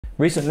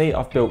Recently,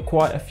 I've built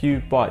quite a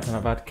few bikes and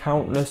I've had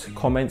countless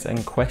comments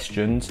and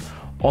questions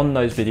on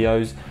those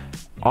videos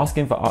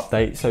asking for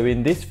updates. So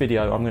in this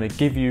video, I'm going to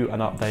give you an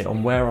update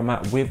on where I'm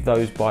at with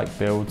those bike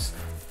builds,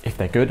 if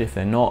they're good, if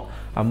they're not,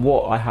 and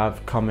what I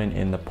have coming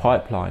in the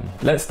pipeline.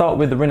 Let's start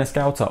with the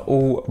Rinascauta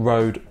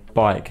all-road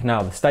bike.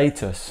 Now, the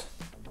status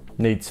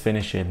needs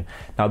finishing.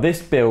 Now,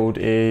 this build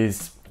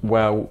is,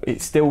 well,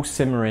 it's still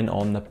simmering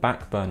on the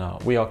back burner.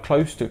 We are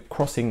close to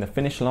crossing the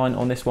finish line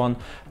on this one,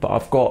 but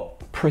I've got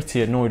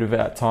pretty annoyed with it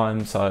at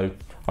times, so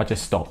I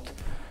just stopped.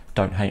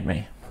 Don't hate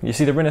me. You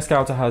see, the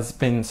Rinascauta has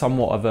been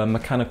somewhat of a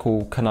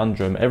mechanical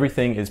conundrum.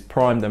 Everything is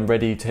primed and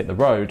ready to hit the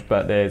road,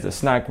 but there's a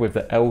snag with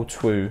the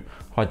L2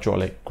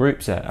 hydraulic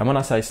group set. And when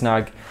I say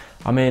snag,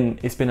 I mean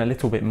it's been a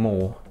little bit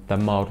more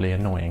than mildly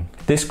annoying.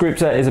 This group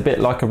set is a bit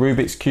like a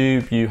Rubik's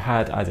Cube you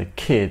had as a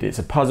kid. It's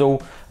a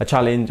puzzle, a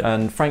challenge,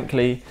 and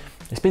frankly,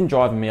 it's been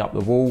driving me up the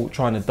wall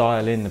trying to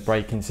dial in the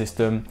braking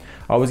system.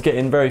 I was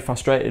getting very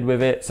frustrated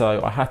with it,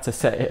 so I had to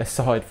set it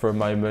aside for a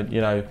moment, you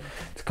know,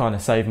 to kind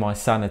of save my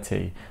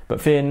sanity.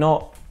 But fear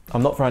not,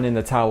 I'm not throwing in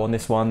the towel on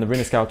this one. The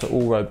Rinascauta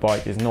all-road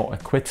bike is not a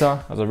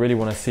quitter, as I really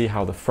want to see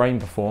how the frame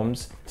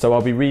performs. So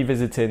I'll be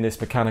revisiting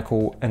this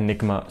mechanical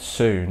enigma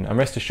soon. And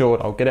rest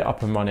assured, I'll get it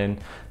up and running.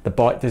 The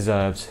bike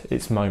deserves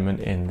its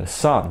moment in the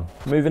sun.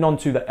 Moving on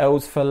to the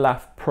Elves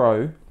Falath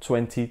Pro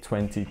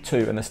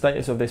 2022. And the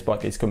status of this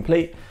bike is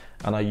complete,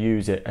 and I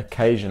use it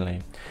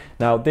occasionally.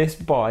 Now, this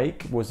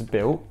bike was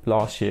built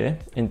last year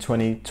in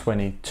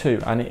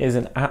 2022, and it is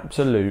an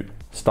absolute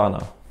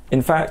stunner.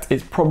 In fact,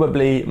 it's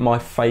probably my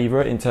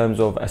favorite in terms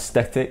of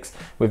aesthetics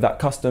with that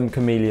custom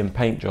chameleon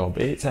paint job.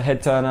 It's a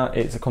head turner,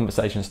 it's a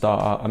conversation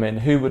starter. I mean,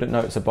 who wouldn't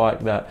notice a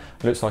bike that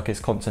looks like it's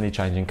constantly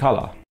changing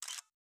color?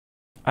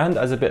 And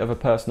as a bit of a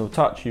personal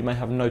touch, you may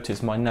have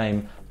noticed my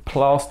name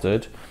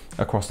plastered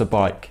across the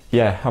bike.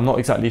 Yeah, I'm not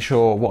exactly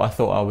sure what I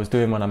thought I was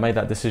doing when I made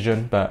that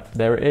decision, but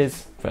there it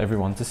is for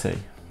everyone to see.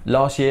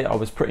 Last year, I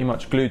was pretty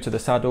much glued to the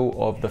saddle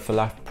of the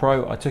Falath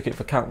Pro. I took it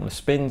for countless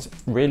spins,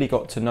 really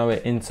got to know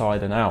it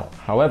inside and out.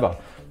 However,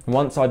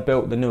 once I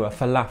built the newer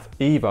Falath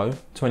Evo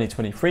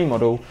 2023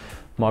 model,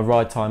 my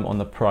ride time on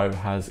the Pro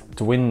has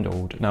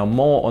dwindled. Now,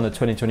 more on the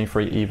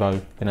 2023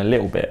 Evo in a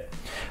little bit.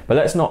 But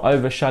let's not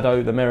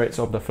overshadow the merits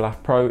of the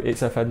Falath Pro.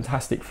 It's a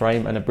fantastic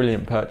frame and a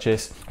brilliant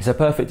purchase. It's a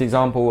perfect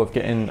example of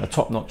getting a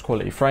top-notch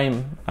quality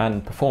frame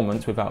and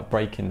performance without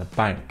breaking the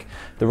bank.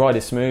 The ride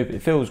is smooth,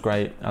 it feels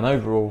great, and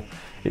overall,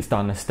 it's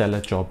done a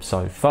stellar job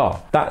so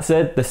far. That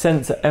said, the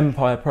Sensor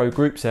Empire Pro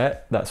group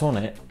set that's on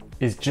it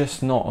is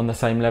just not on the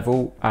same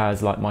level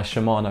as like my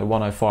Shimano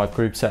 105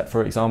 group set,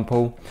 for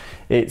example.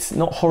 It's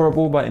not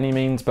horrible by any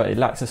means, but it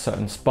lacks a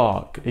certain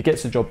spark. It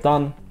gets the job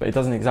done, but it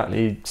doesn't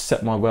exactly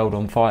set my world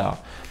on fire.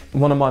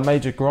 One of my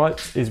major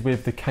gripes is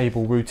with the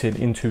cable routing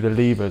into the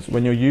levers.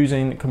 When you're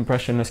using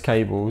compressionless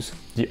cables,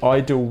 the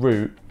ideal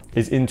route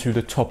is into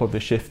the top of the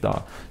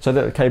shifter so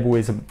that the cable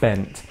isn't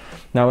bent.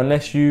 Now,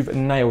 unless you've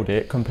nailed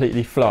it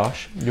completely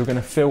flush, you're going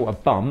to feel a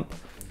bump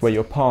where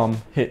your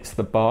palm hits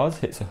the bars,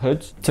 hits the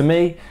hoods. To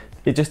me,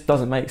 it just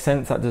doesn't make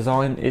sense, that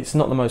design. It's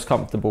not the most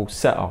comfortable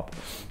setup.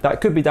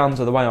 That could be down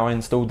to the way I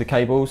installed the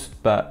cables,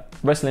 but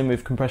wrestling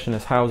with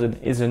compressionless housing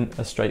isn't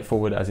as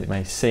straightforward as it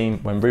may seem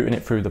when routing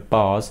it through the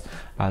bars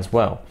as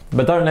well.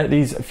 But don't let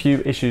these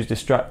few issues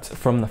distract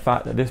from the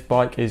fact that this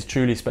bike is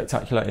truly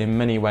spectacular in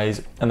many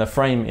ways, and the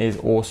frame is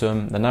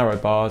awesome. The narrow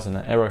bars and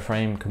the aero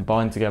frame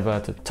combine together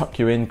to tuck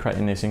you in,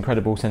 creating this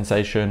incredible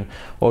sensation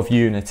of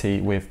unity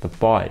with the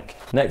bike.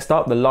 Next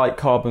up, the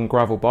Lightcarbon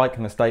Gravel Bike,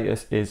 and the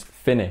status is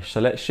finished.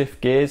 So let's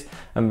shift gears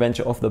and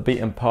venture off the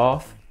beaten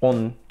path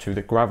onto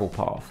the gravel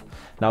path.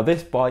 Now,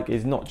 this bike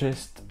is not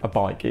just a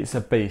bike, it's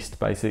a beast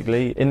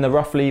basically. In the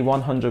roughly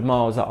 100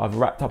 miles that I've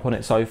racked up on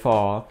it so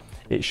far,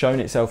 it's shown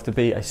itself to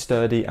be a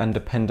sturdy and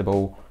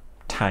dependable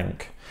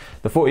tank.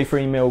 The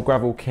 43mm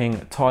Gravel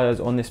King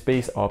tyres on this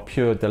beast are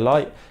pure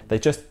delight. They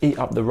just eat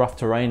up the rough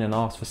terrain and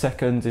last for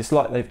seconds. It's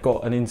like they've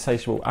got an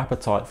insatiable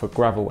appetite for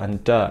gravel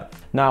and dirt.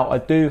 Now, I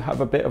do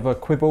have a bit of a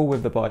quibble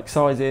with the bike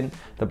sizing.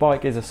 The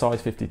bike is a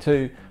size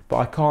 52, but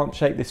I can't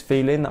shake this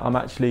feeling that I'm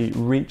actually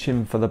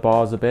reaching for the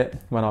bars a bit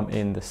when I'm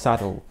in the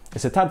saddle.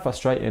 It's a tad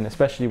frustrating,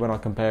 especially when I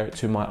compare it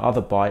to my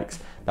other bikes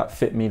that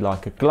fit me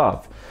like a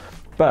glove.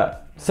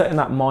 But setting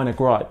that minor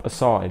gripe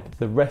aside,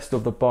 the rest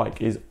of the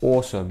bike is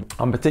awesome.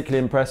 I'm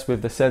particularly impressed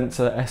with the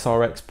Sensor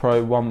SRX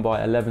Pro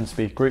 1x11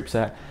 speed group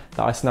set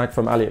that I snagged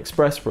from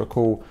AliExpress for a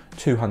cool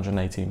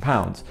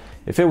 £218.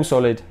 It feels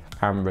solid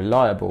and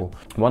reliable.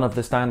 One of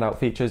the standout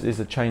features is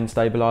a chain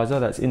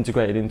stabilizer that's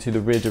integrated into the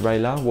rear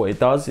derailleur. What it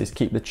does is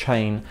keep the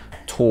chain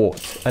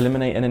taut,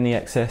 eliminating any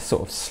excess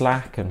sort of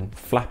slack and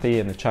flappy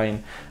in the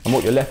chain, and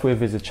what you're left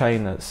with is a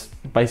chain that's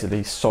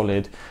basically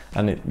solid,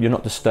 and you're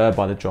not disturbed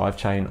by the drive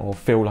chain or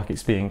feel like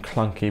it's being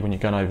clunky when you're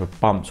going over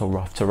bumps or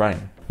rough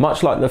terrain.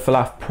 Much like the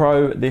Falath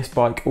Pro, this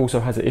bike also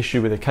has an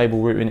issue with the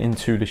cable routing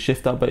into the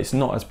shifter, but it's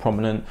not as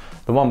prominent.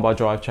 The one by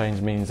drive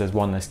chains means there's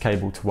one less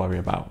cable to worry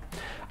about.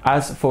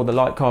 As for the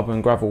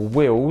Lightcarbon Gravel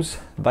wheels,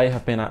 they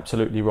have been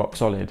absolutely rock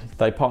solid.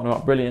 They partner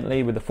up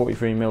brilliantly with the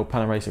 43mm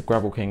Panaracer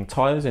Gravel King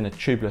tyres in a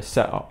tubeless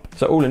setup.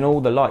 So all in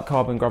all, the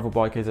Lightcarbon Gravel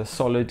Bike is a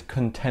solid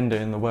contender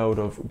in the world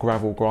of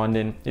gravel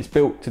grinding. It's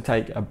built to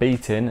take a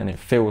beating, and it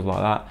feels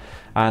like that,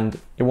 and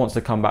it wants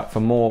to come back for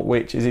more,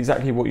 which is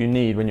exactly what you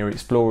need when you're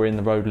exploring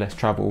the road less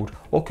travelled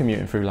or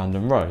commuting through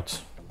London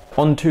roads.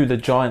 On to the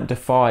Giant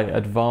Defy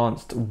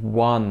Advanced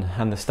 1,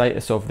 and the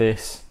status of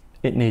this,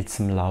 it needs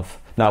some love.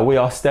 Now we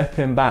are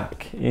stepping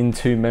back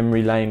into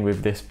memory lane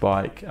with this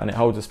bike, and it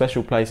holds a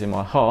special place in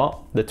my heart.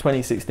 The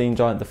 2016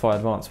 Giant Defy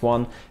Advanced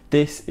 1,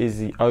 this is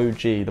the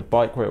OG, the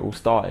bike where it all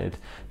started.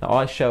 Now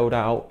I shelled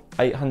out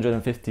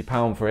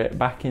 £850 for it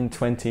back in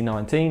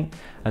 2019,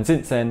 and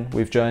since then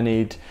we've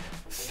journeyed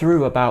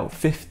through about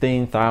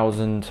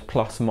 15,000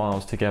 plus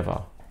miles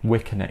together. We're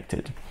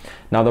connected.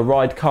 Now the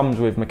ride comes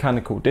with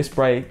mechanical disc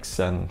brakes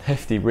and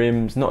hefty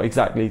rims, not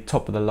exactly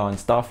top of the line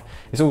stuff.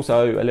 It's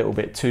also a little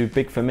bit too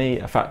big for me,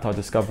 a fact I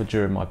discovered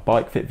during my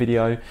bike fit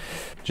video. Do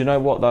you know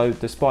what though,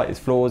 despite its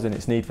flaws and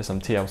its need for some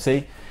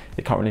TLC,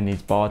 it currently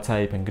needs bar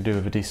tape and could do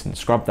with a decent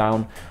scrub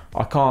down.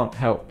 I can't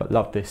help but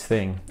love this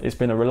thing. It's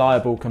been a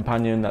reliable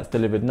companion that's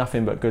delivered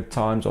nothing but good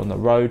times on the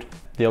road.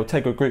 The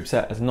Ultegra group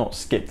set has not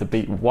skipped a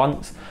beat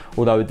once,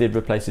 although it did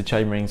replace the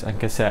chainrings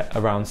and cassette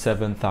around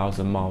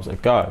 7,000 miles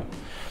ago.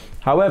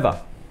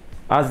 However,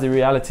 as the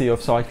reality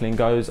of cycling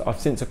goes, I've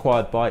since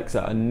acquired bikes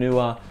that are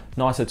newer,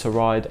 nicer to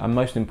ride, and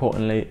most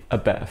importantly, a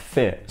better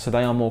fit, so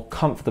they are more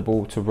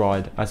comfortable to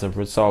ride as a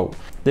result.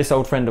 This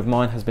old friend of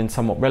mine has been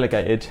somewhat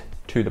relegated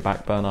to the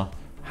back burner,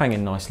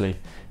 hanging nicely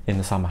in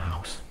the summer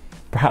house.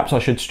 Perhaps I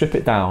should strip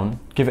it down,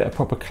 give it a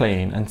proper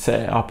clean, and set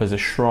it up as a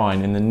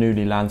shrine in the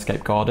newly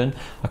landscaped garden,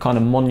 a kind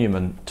of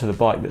monument to the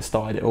bike that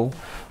started it all.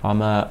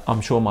 I'm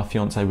sure my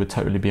fiance would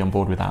totally be on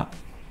board with that.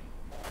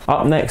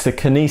 Up next, a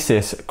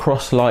Kinesis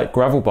Cross-Light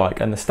gravel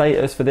bike, and the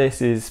status for this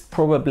is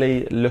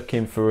probably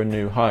looking for a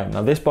new home.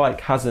 Now this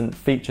bike hasn't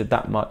featured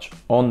that much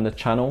on the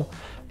channel,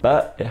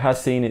 but it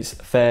has seen its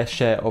fair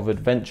share of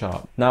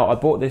adventure. Now I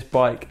bought this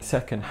bike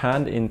second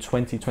hand in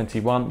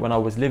 2021 when I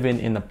was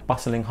living in the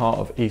bustling heart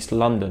of East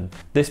London.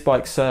 This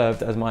bike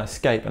served as my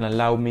escape and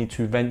allowed me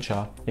to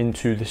venture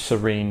into the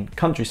serene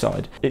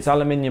countryside. Its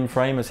aluminium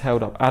frame has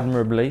held up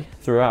admirably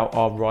throughout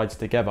our rides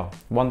together.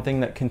 One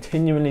thing that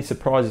continually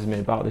surprises me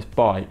about this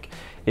bike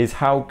is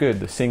how good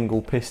the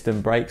single piston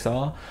brakes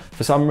are.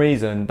 For some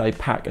reason, they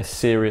pack a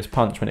serious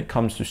punch when it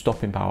comes to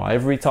stopping power.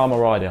 Every time I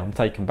ride it, I'm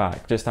taken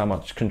back just how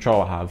much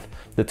control I have.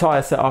 The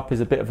tyre setup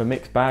is a bit of a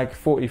mixed bag,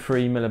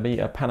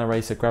 43mm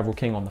Panaracer Gravel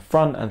King on the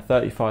front and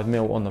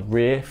 35mm on the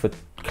rear for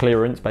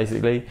clearance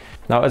basically.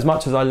 Now as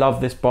much as I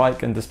love this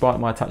bike and despite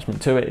my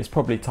attachment to it, it's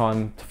probably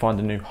time to find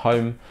a new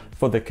home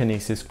for the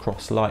Kinesis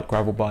Cross-Light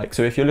gravel bike.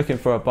 So if you're looking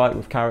for a bike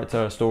with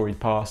character, a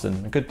storied past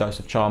and a good dose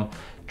of charm,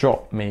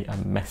 drop me a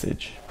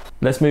message.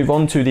 Let's move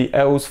on to the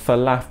Elves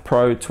Falath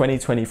Pro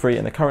 2023,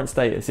 and the current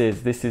status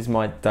is this is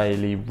my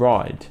daily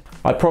ride.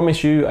 I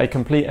promise you a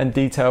complete and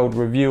detailed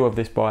review of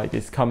this bike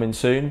is coming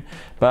soon,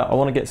 but I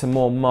want to get some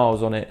more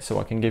miles on it so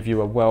I can give you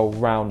a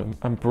well-rounded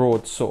and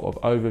broad sort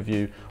of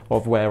overview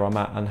of where I'm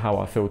at and how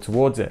I feel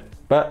towards it.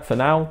 But for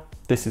now,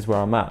 this is where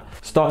I'm at.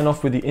 Starting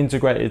off with the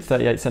integrated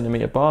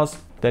 38cm bars.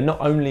 They're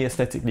not only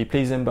aesthetically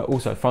pleasing, but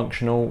also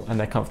functional, and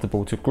they're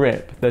comfortable to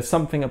grip. There's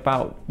something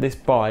about this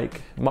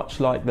bike,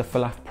 much like the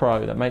Falath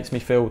Pro, that makes me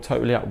feel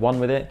totally at one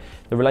with it.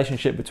 The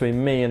relationship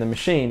between me and the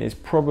machine is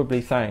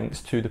probably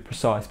thanks to the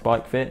precise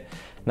bike fit.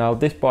 Now,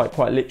 this bike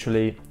quite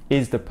literally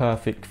is the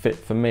perfect fit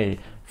for me.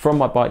 From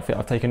my bike fit,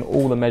 I've taken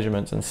all the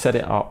measurements and set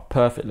it up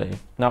perfectly.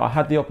 Now, I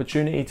had the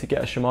opportunity to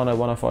get a Shimano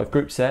 105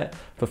 group set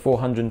for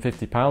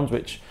 £450,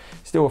 which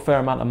is still a fair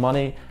amount of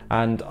money,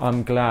 and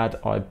I'm glad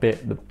I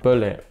bit the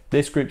bullet.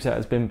 This group set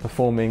has been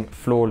performing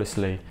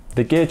flawlessly.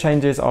 The gear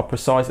changes are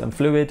precise and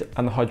fluid,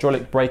 and the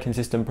hydraulic braking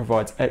system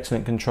provides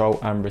excellent control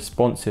and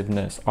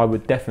responsiveness. I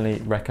would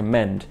definitely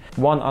recommend.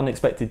 One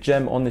unexpected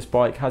gem on this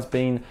bike has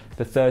been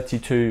the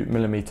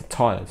 32mm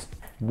tyres.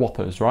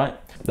 Whoppers, right?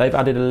 They've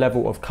added a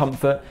level of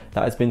comfort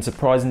that has been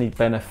surprisingly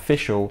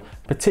beneficial,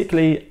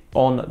 particularly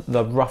on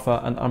the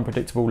rougher and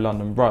unpredictable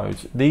London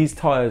roads. These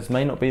tyres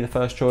may not be the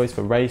first choice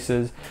for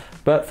racers,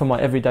 but for my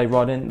everyday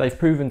riding, they've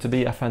proven to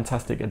be a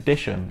fantastic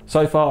addition.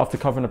 So far, after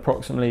covering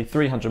approximately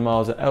 300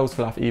 miles at Elves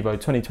Falath Evo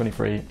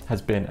 2023,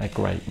 has been a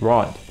great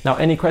ride. Now,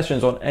 any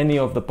questions on any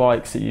of the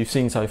bikes that you've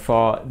seen so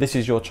far, this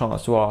is your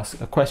chance to ask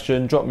a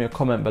question. Drop me a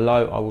comment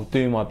below. I will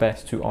do my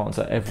best to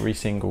answer every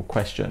single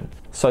question.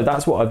 So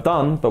that's what I've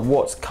done, but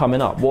what's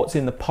coming up? What's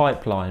in the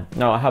pipeline?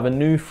 Now, I have a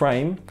new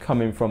frame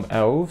coming from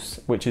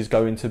Elves, which is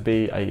going to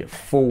be a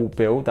full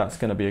build. That's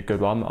going to be a good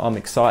one. I'm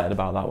excited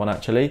about that one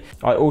actually.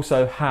 I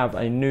also have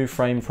a new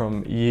frame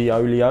from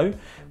Yeolio,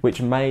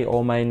 which may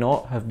or may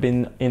not have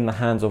been in the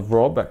hands of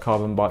Rob at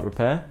Carbon Bike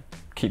Repair.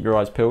 keep your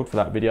eyes peeled for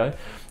that video.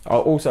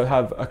 I'll also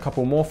have a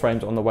couple more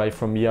frames on the way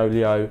from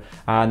Yolio,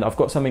 and I've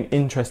got something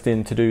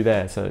interesting to do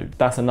there, so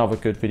that's another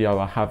good video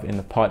I have in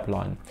the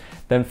pipeline.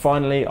 Then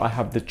finally, I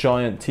have the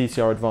Giant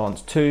TCR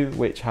Advanced 2,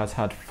 which has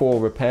had 4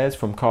 repairs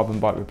from Carbon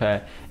Bike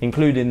Repair,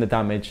 including the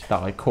damage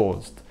that I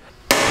caused.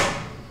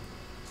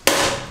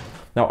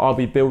 Now I'll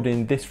be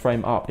building this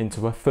frame up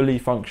into a fully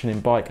functioning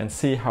bike and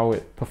see how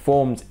it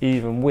performs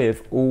even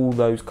with all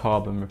those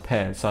carbon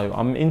repairs. So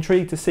I'm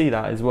intrigued to see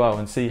that as well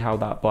and see how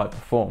that bike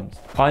performs.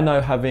 I know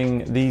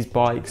having these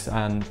bikes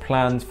and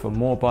plans for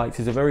more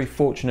bikes is a very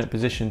fortunate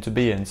position to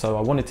be in. So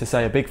I wanted to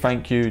say a big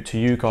thank you to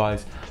you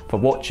guys for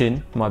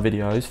watching my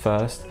videos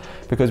first,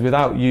 because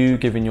without you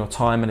giving your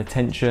time and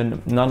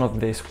attention, none of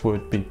this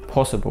would be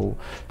possible.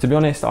 To be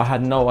honest, I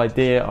had no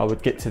idea I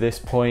would get to this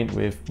point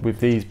with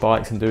these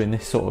bikes and doing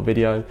this sort of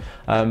video.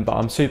 But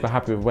I'm super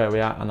happy with where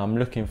we're at, and I'm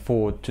looking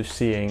forward to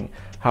seeing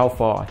how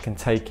far I can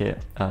take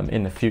it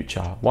in the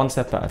future, one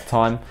step at a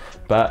time,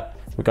 but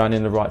we're going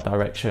in the right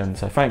direction.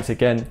 So thanks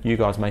again, you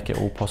guys make it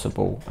all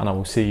possible, and I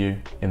will see you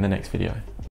in the next video.